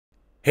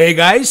Hey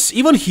guys,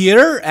 Ivan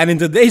here, and in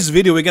today's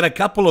video we got a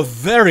couple of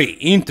very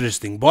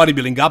interesting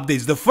bodybuilding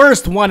updates. The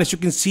first one, as you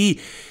can see,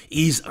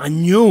 is a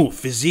new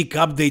physique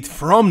update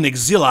from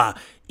Neckzilla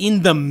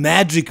in the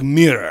magic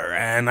mirror,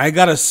 and I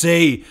gotta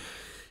say,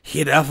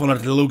 he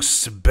definitely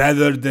looks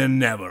better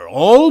than ever.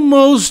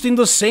 Almost in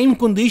the same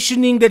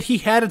conditioning that he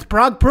had at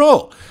Prague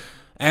Pro,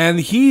 and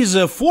he's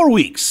 4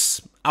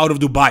 weeks out of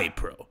Dubai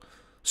Pro.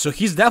 So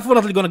he's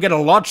definitely gonna get a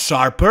lot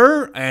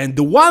sharper, and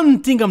the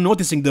one thing I'm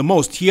noticing the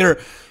most here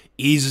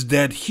is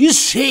that his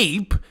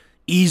shape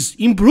is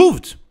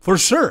improved, for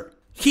sure.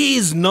 He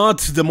is not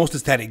the most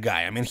aesthetic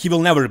guy. I mean, he will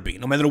never be,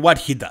 no matter what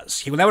he does.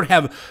 He will never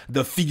have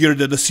the figure,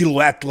 the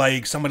silhouette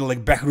like somebody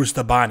like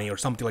Behrouz or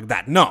something like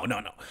that. No.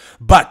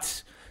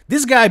 But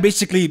this guy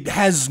basically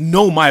has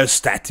no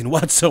myostatin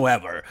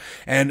whatsoever.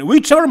 And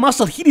whichever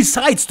muscle he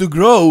decides to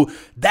grow,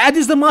 that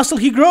is the muscle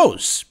he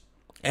grows.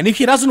 And if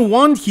he doesn't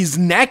want his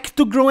neck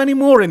to grow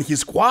anymore and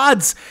his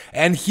quads,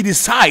 and he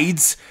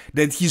decides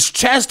that his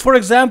chest, for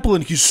example,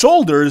 and his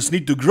shoulders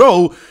need to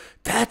grow,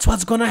 that's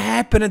what's gonna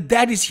happen, and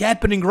that is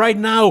happening right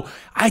now.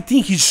 I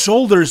think his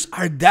shoulders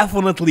are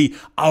definitely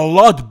a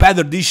lot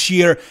better this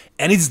year,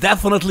 and it's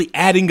definitely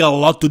adding a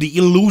lot to the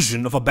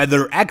illusion of a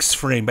better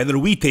X-frame, better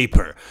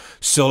V-taper.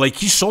 So like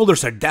his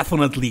shoulders are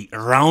definitely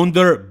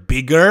rounder,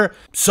 bigger,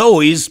 so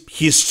is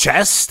his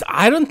chest.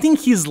 I don't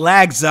think his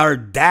legs are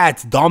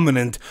that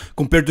dominant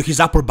compared to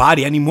his upper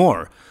body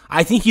anymore.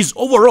 I think his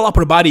overall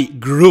upper body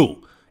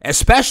grew,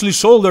 especially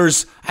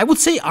shoulders, I would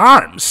say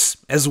arms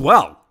as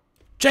well.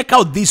 Check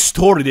out this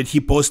story that he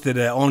posted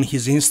on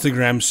his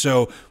Instagram.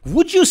 So,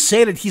 would you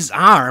say that his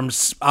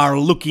arms are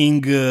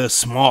looking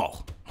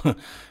small?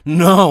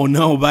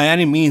 No, by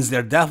any means,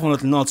 they're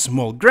definitely not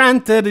small.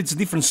 Granted, it's a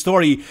different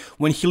story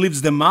when he lifts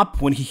them up,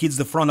 when he hits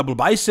the front double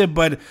bicep,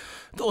 but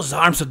those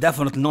arms are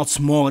definitely not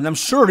small, and I'm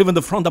sure even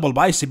the front double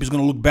bicep is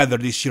gonna look better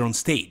this year on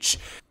stage.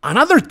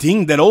 Another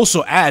thing that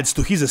also adds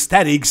to his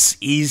aesthetics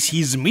is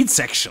his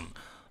midsection.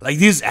 Like,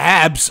 these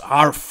abs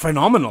are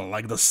phenomenal.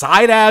 Like, the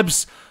side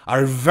abs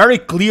are very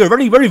clear,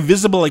 very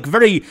visible, like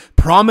very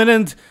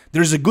prominent.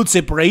 There's a good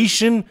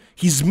separation.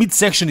 His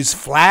midsection is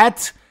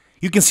flat.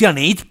 You can see an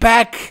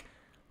 8-pack.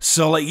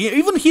 So, like,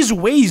 even his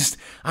waist,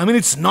 I mean,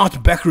 it's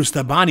not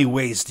Behrouz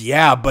waist,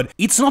 yeah, but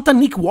it's not a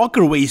Nick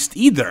Walker waist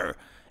either.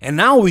 And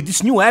now with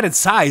this new added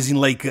size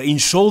in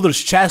shoulders,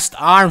 chest,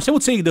 arms, I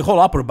would say the whole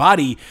upper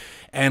body,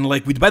 and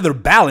like with better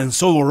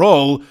balance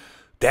overall,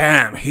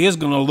 damn, he is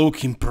gonna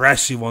look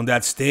impressive on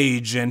that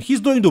stage. And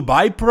he's doing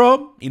Dubai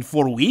Pro in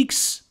 4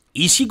 weeks.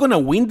 Is he gonna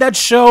win that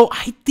show?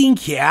 I think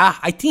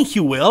he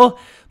will,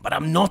 but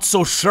I'm not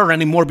so sure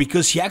anymore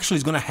because he actually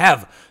is gonna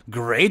have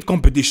great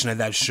competition at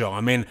that show.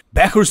 I mean,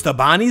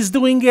 Behrouz is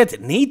doing it,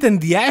 Nathan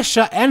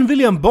Diasha and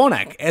William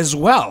Bonac as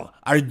well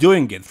are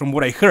doing it, from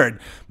what I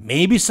heard.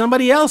 Maybe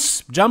somebody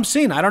else jumps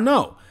in, I don't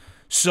know.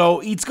 So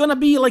it's gonna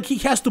be like he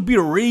has to be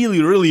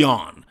really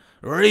on.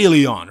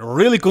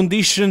 Really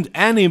conditioned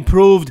and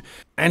improved,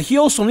 and he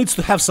also needs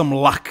to have some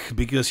luck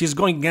because he's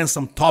going against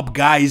some top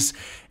guys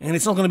and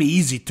it's not going to be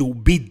easy to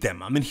beat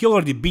them. I mean, he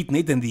already beat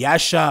Nathan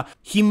Diasha,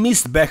 he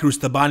missed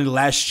Behrouz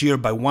last year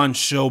by one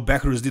show.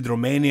 Behrouz did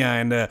Romania,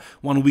 and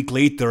 1 week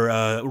later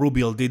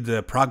Rubil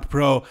did Prague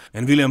Pro,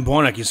 and William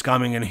Bonac is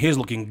coming and he's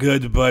looking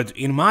good, but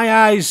in my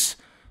eyes,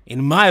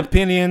 in my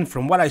opinion,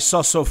 from what I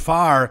saw so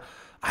far,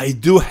 I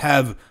do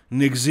have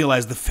Neckzilla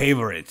as the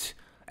favorite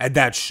at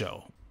that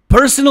show.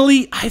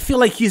 Personally, I feel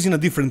like he's in a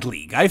different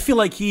league. I feel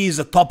like he is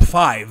a top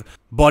 5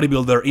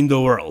 bodybuilder in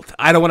the world.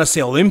 I don't want to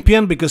say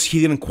Olympian because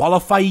he didn't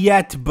qualify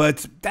yet,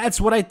 but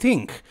that's what I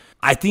think.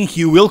 I think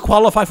he will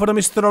qualify for the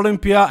Mr.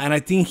 Olympia, and I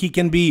think he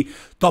can be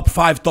top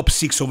 5, top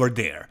 6 over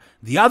there.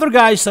 The other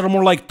guys are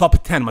more like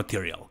top 10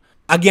 material.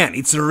 Again,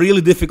 it's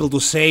really difficult to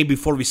say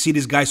before we see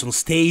these guys on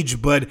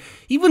stage, but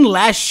even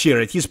last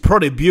year at his pro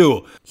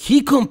debut,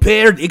 he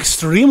compared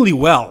extremely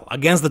well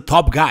against the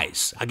top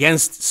guys,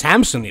 against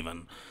Samson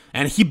even.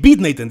 And he beat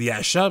Nathan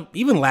Diasha,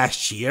 even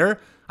last year.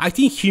 I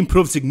think he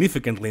improved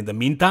significantly in the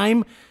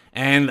meantime.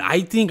 And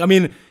I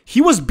mean,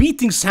 he was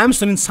beating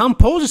Samson in some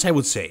poses, I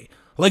would say.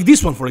 Like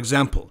this one, for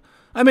example.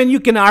 I mean, you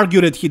can argue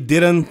that he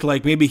didn't,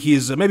 like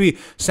maybe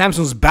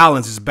Samson's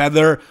balance is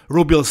better.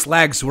 Rubil's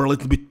legs were a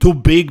little bit too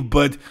big,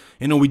 but,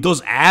 you know, with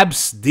those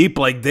abs deep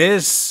like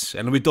this,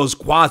 and with those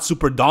quads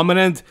super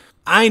dominant,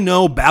 I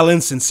know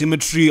balance and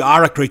symmetry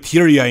are a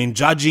criteria in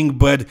judging,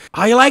 but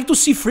I like to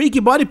see freaky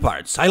body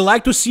parts. I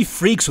like to see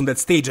freaks on that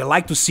stage. I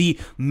like to see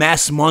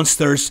mass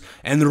monsters,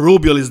 and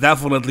Rubil is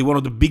definitely one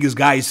of the biggest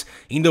guys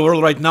in the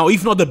world right now,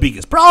 if not the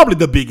biggest. Probably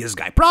the biggest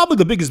guy, probably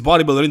the biggest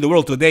bodybuilder in the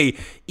world today,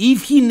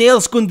 if he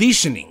nails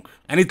conditioning.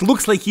 And it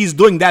looks like he's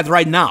doing that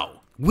right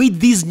now. With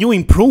these new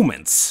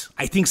improvements,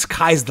 I think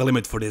sky's the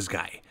limit for this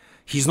guy.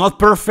 He's not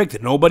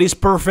perfect, nobody's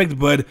perfect,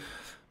 but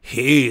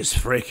he is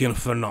freaking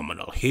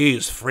phenomenal. He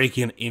is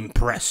freaking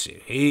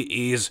impressive.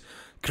 He is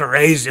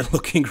crazy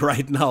looking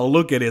right now.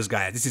 Look at this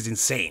guy. This is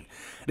insane.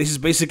 This is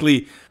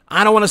basically,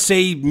 I don't want to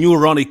say new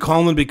Ronnie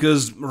Coleman,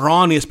 because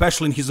Ronnie,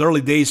 especially in his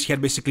early days, he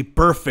had basically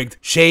perfect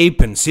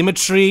shape and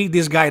symmetry.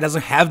 This guy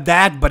doesn't have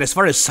that, but as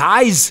far as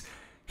size,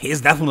 He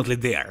is definitely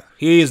there.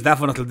 He is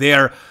definitely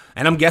there,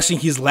 and I'm guessing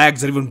his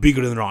legs are even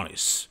bigger than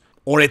Ronnie's.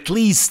 Or at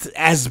least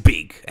as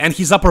big, and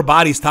his upper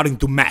body is starting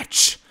to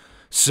match.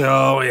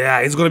 So yeah,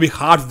 it's gonna be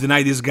hard to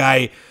deny this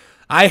guy.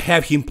 I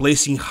have him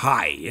placing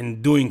high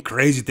and doing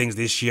crazy things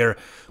this year.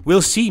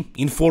 We'll see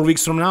in 4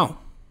 weeks from now.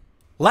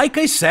 Like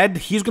I said,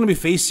 he's going to be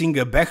facing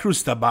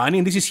Behrouz,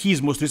 and this is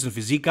his most recent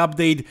physique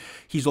update.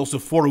 He's also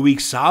 4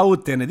 weeks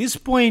out, and at this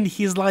point,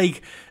 he's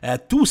like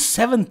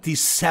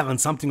 277,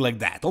 something like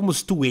that,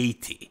 almost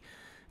 280.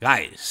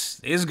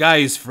 Guys, this guy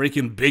is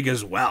freaking big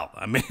as well.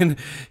 I mean,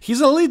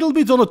 he's a little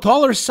bit on the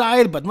taller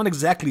side, but not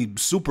exactly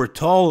super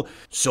tall.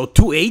 So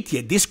 280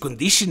 at this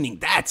conditioning,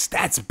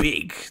 that's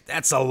big.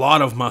 That's a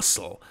lot of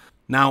muscle.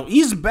 Now,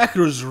 is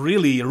Behrouz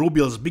really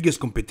Rubiel's biggest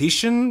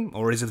competition,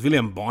 or is it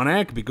William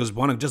Bonac, because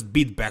Bonac just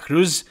beat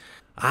Behrouz?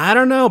 I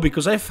don't know,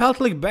 because I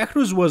felt like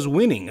Behrouz was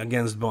winning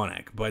against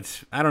Bonac,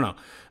 but I don't know.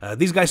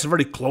 These guys are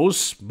very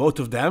close, both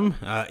of them.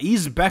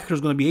 Is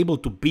Behrouz going to be able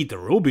to beat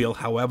Rubiel?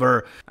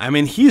 However, I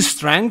mean, his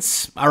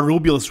strengths are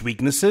Rubiel's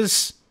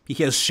weaknesses. He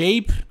has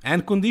shape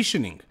and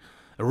conditioning.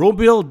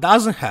 Rubiel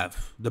doesn't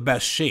have the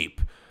best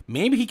shape.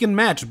 Maybe he can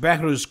match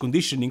Behrouz's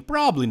conditioning,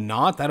 probably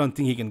not. I don't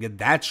think he can get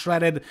that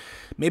shredded.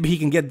 Maybe he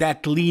can get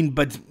that lean,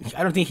 but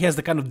I don't think he has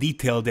the kind of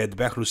detail that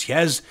Behrouz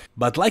has.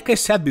 But like I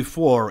said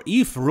before,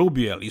 if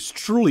Rubiel is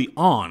truly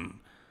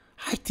on,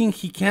 I think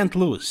he can't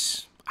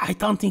lose. I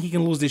don't think he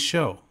can lose this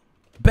show.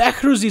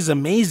 Behrouz is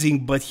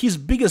amazing, but his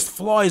biggest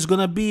flaw is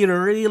gonna be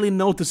really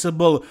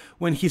noticeable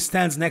when he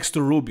stands next to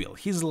Rubiel.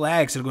 His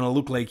legs are gonna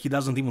look like he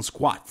doesn't even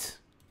squat.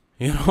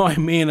 You know what I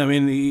mean?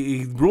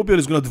 Rubiel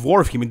is gonna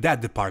dwarf him in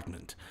that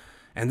department.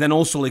 And then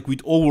also like with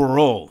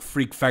overall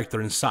freak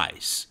factor and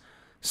size.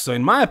 So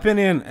in my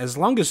opinion, as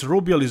long as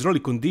Rubiel is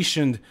really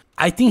conditioned,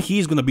 I think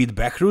he's gonna beat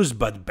Behrouz,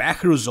 but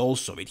Behrouz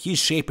also, with his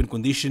shape and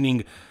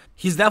conditioning,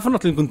 he's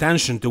definitely in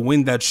contention to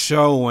win that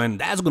show,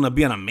 and that's gonna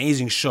be an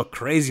amazing show,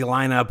 crazy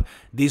lineup.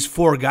 These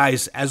 4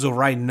 guys as of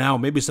right now,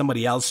 maybe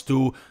somebody else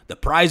too. The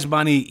prize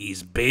money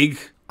is big.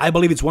 I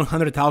believe it's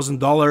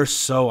 $100,000,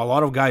 so a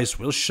lot of guys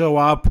will show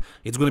up.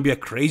 It's gonna be a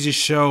crazy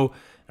show.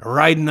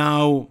 Right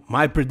now,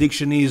 my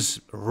prediction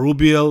is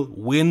Rubiel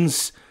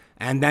wins,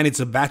 and then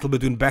it's a battle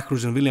between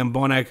Behrouz and William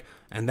Bonac,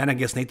 and then I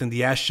guess Nathan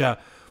Diasha.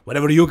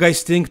 Whatever you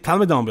guys think, tell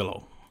me down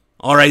below.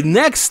 Alright,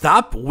 next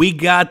up, we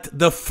got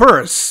the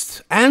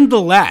first and the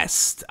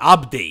last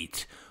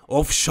update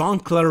of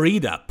Shaun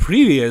Clarida,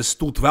 previous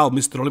 212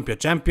 Mr. Olympia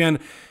champion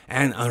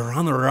and a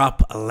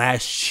runner-up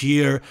last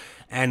year.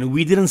 And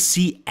we didn't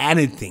see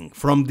anything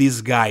from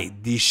this guy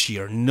this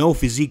year, no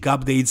physique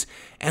updates,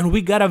 and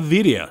we got a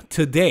video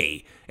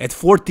today at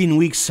 14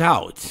 weeks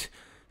out.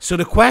 So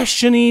the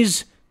question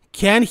is,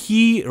 can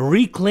he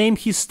reclaim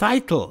his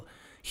title?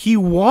 He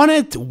won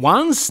it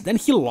once, then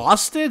he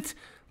lost it,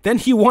 then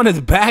he won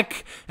it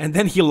back, and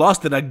then he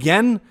lost it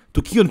again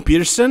to Keon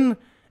Pearson,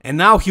 and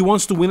now he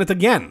wants to win it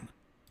again.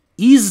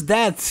 Is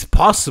that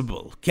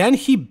possible? Can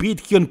he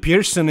beat Keon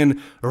Pearson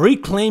and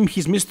reclaim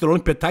his Mr.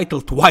 Olympia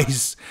title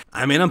twice?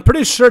 I mean, I'm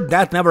pretty sure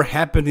that never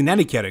happened in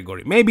any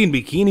category. Maybe in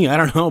bikini, I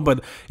don't know,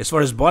 but as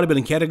far as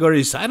bodybuilding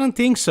categories, I don't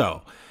think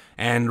so.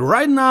 And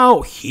right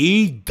now,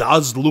 he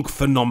does look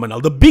phenomenal.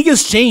 The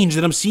biggest change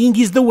that I'm seeing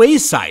is the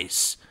waist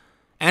size.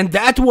 And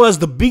that was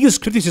the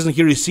biggest criticism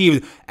he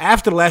received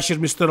after last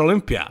year's Mr.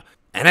 Olympia.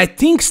 And I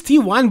think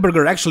Steve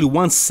Weinberger actually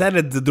once said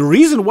that the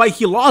reason why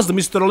he lost the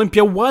Mr.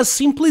 Olympia was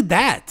simply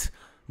that.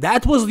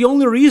 That was the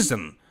only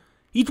reason.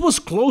 It was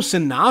close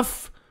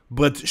enough,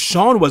 but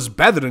Shaun was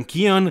better than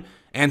Keon,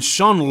 and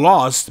Shaun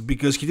lost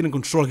because he didn't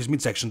control his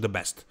midsection the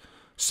best.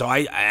 So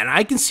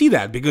I can see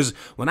that, because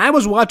when I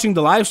was watching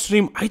the live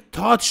stream, I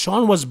thought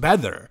Shaun was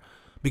better.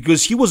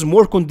 Because he was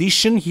more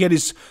conditioned, he had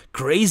this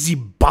crazy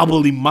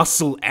bubbly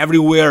muscle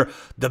everywhere,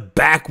 the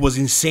back was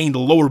insane, the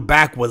lower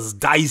back was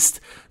diced,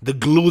 the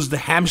glutes, the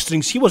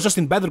hamstrings, he was just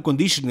in better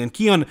condition than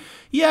Keon.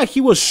 Yeah, he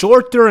was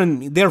shorter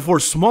and therefore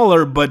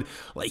smaller, but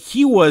like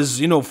he was,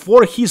 you know,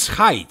 for his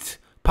height,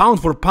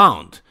 pound for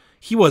pound,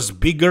 he was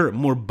bigger,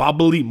 more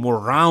bubbly, more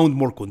round,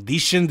 more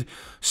conditioned,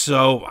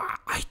 so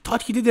I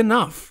thought he did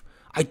enough.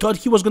 I thought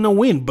he was gonna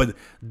win, but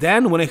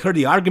then when I heard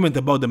the argument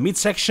about the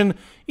midsection,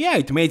 yeah,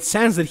 it made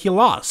sense that he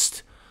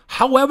lost.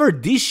 However,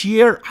 this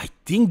year, I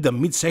think the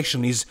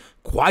midsection is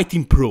quite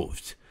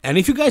improved. And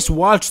if you guys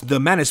watched the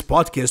Manes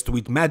podcast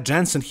with Matt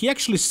Jensen, he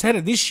actually said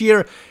that this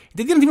year,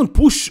 they didn't even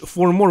push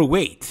for more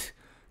weight.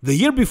 The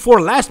year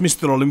before last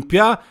Mr.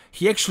 Olympia,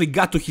 he actually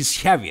got to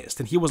his heaviest,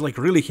 and he was like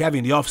really heavy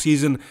in the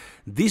off-season.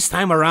 This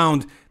time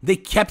around, they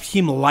kept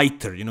him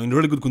lighter, you know, in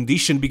really good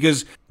condition,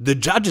 because the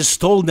judges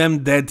told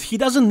them that he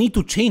doesn't need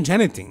to change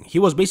anything. He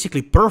was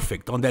basically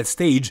perfect on that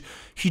stage.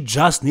 He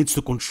just needs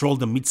to control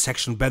the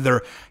midsection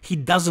better. He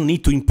doesn't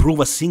need to improve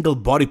a single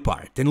body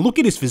part. And look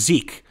at his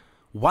physique.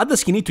 What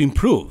does he need to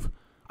improve?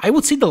 I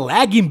would say the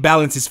leg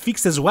imbalance is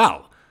fixed as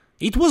well.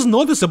 It was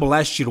noticeable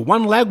last year.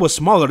 One leg was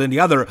smaller than the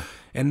other,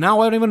 and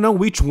now I don't even know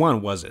which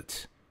one was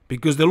it,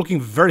 because they're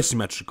looking very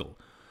symmetrical.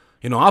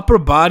 You know, upper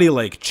body,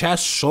 like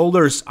chest,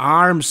 shoulders,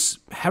 arms,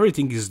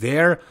 everything is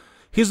there.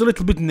 He's a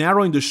little bit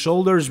narrow in the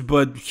shoulders,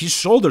 but his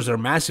shoulders are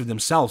massive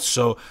themselves,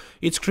 so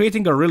it's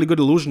creating a really good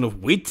illusion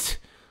of width.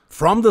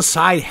 From the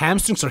side,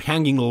 hamstrings are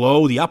hanging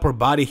low, the upper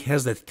body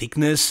has that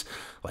thickness,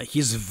 like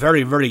he's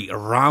very, very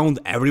round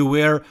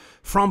everywhere.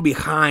 From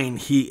behind,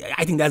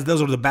 I think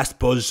those are the best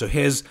poses of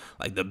his.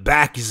 Like the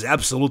back is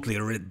absolutely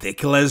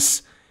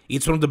ridiculous.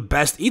 It's one of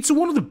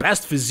the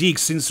best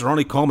physiques since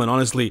Ronnie Coleman,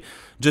 honestly.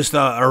 Just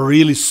a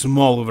really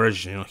small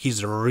version, you know,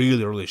 he's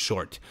really, really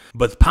short.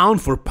 But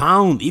pound for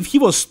pound, if he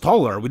was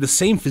taller with the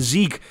same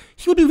physique,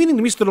 he would be winning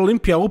the Mr.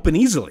 Olympia Open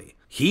easily.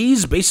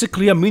 He's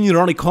basically a mini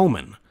Ronnie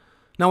Coleman.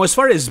 Now, as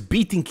far as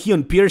beating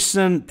Keon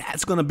Pearson,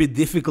 that's gonna be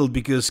difficult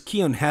because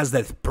Keon has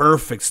that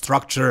perfect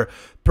structure,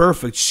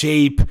 perfect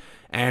shape,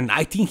 and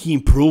I think he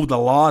improved a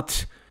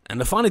lot. And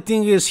the funny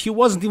thing is, he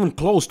wasn't even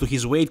close to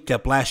his weight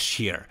cap last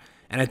year.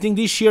 And I think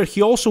this year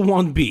he also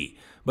won't be,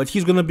 but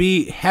he's gonna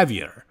be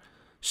heavier.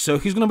 So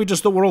he's gonna be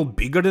just overall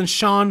bigger than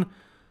Shaun.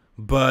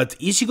 But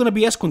is he gonna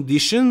be as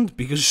conditioned?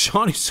 Because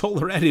Shaun is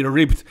already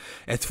ripped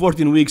at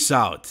 14 weeks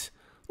out.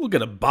 Look at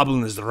the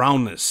bubbliness, the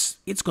roundness.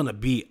 It's gonna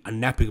be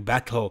an epic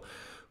battle.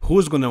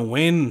 Who's gonna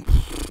win?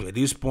 At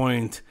this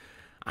point,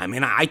 I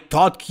mean, I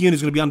thought Keon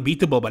is gonna be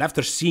unbeatable, but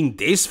after seeing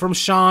this from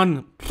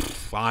Shaun,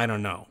 I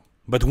don't know.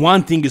 But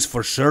one thing is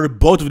for sure,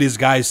 both of these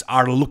guys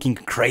are looking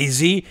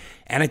crazy,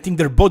 and I think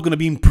they're both gonna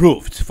be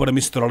improved for the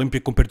Mr.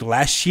 Olympia compared to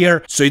last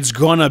year, so it's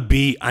gonna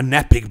be an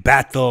epic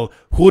battle.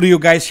 Who do you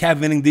guys have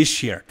winning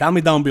this year? Tell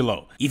me down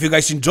below. If you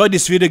guys enjoyed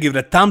this video, give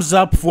it a thumbs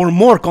up. For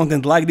more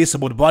content like this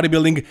about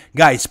bodybuilding,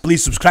 guys,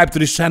 please subscribe to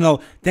this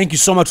channel. Thank you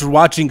so much for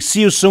watching.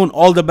 See you soon,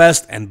 all the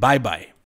best, and bye bye.